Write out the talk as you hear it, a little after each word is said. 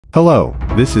Hello,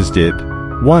 this is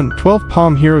XD80024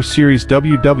 Palm Hero Series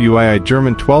WWII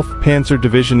German 12th Panzer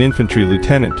Division Infantry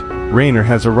Lieutenant Rainer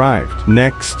has arrived.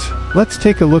 Next, let's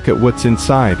take a look at what's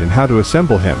inside and how to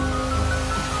assemble him.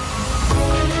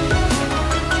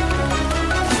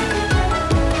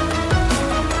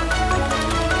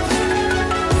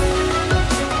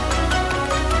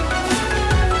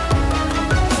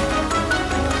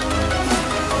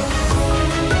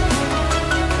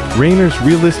 Rainer's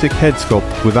realistic head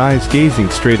sculpt with eyes gazing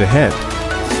straight ahead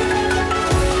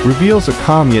reveals a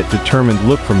calm yet determined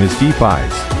look from his deep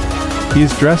eyes. He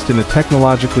is dressed in a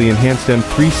technologically enhanced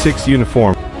M36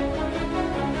 uniform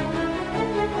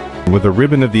with a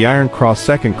ribbon of the Iron Cross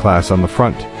 2nd Class on the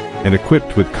front and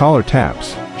equipped with collar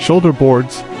tabs, shoulder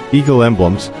boards, eagle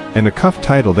emblems, and a cuff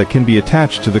title that can be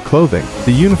attached to the clothing.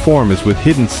 The uniform is with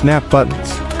hidden snap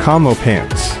buttons, camo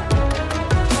pants,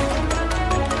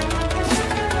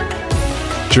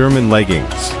 German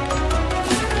leggings,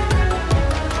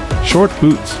 short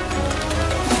boots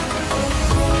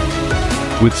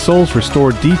with soles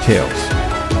restored details,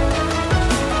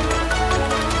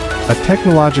 a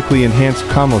technologically enhanced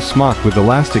camo smock with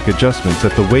elastic adjustments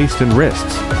at the waist and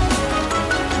wrists,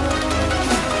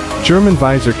 German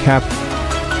visor cap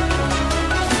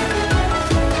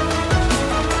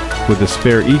with a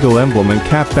spare eagle emblem and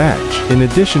cap badge. In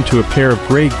addition to a pair of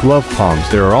gray glove palms,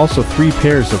 there are also 3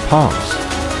 pairs of palms,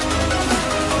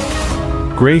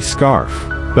 gray scarf,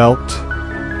 belt,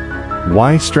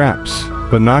 Y straps,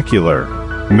 binocular,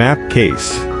 map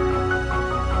case,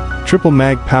 triple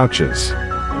mag pouches,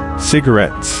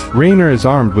 cigarettes. Rainer is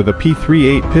armed with a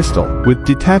P38 pistol, with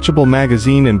detachable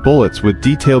magazine and bullets with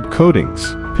detailed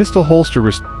coatings, pistol holster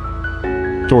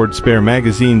restored spare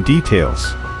magazine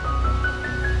details.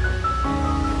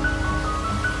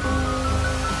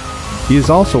 He is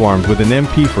also armed with an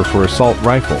MP4 for assault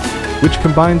rifle, which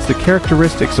combines the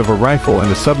characteristics of a rifle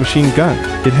and a submachine gun.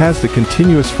 It has the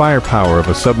continuous firepower of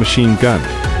a submachine gun,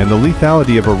 and the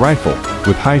lethality of a rifle,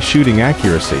 with high shooting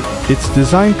accuracy. Its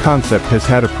design concept has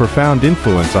had a profound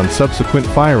influence on subsequent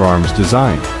firearms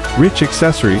design, rich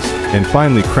accessories, and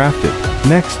finely crafted.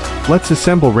 Next, let's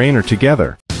assemble Rainer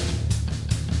together.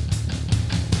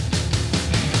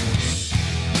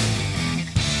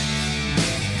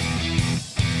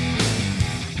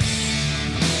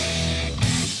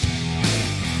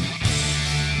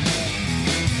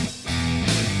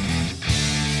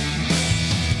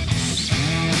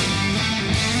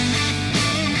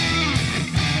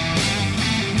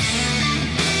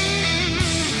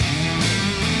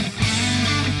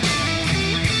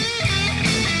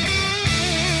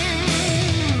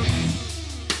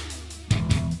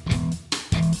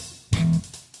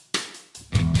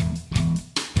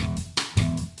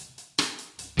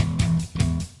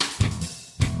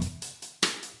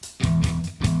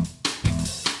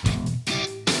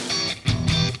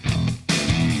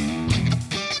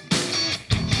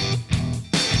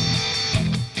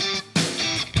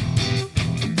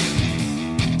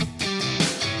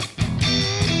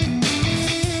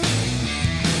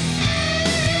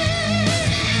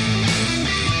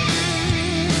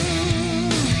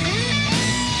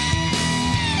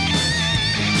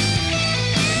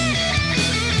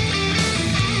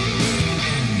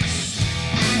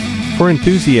 For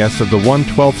enthusiasts of the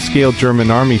 1/12th scale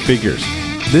German Army figures,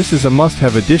 this is a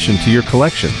must-have addition to your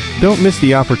collection. Don't miss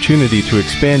the opportunity to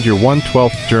expand your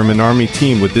 1/12th German Army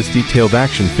team with this detailed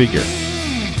action figure.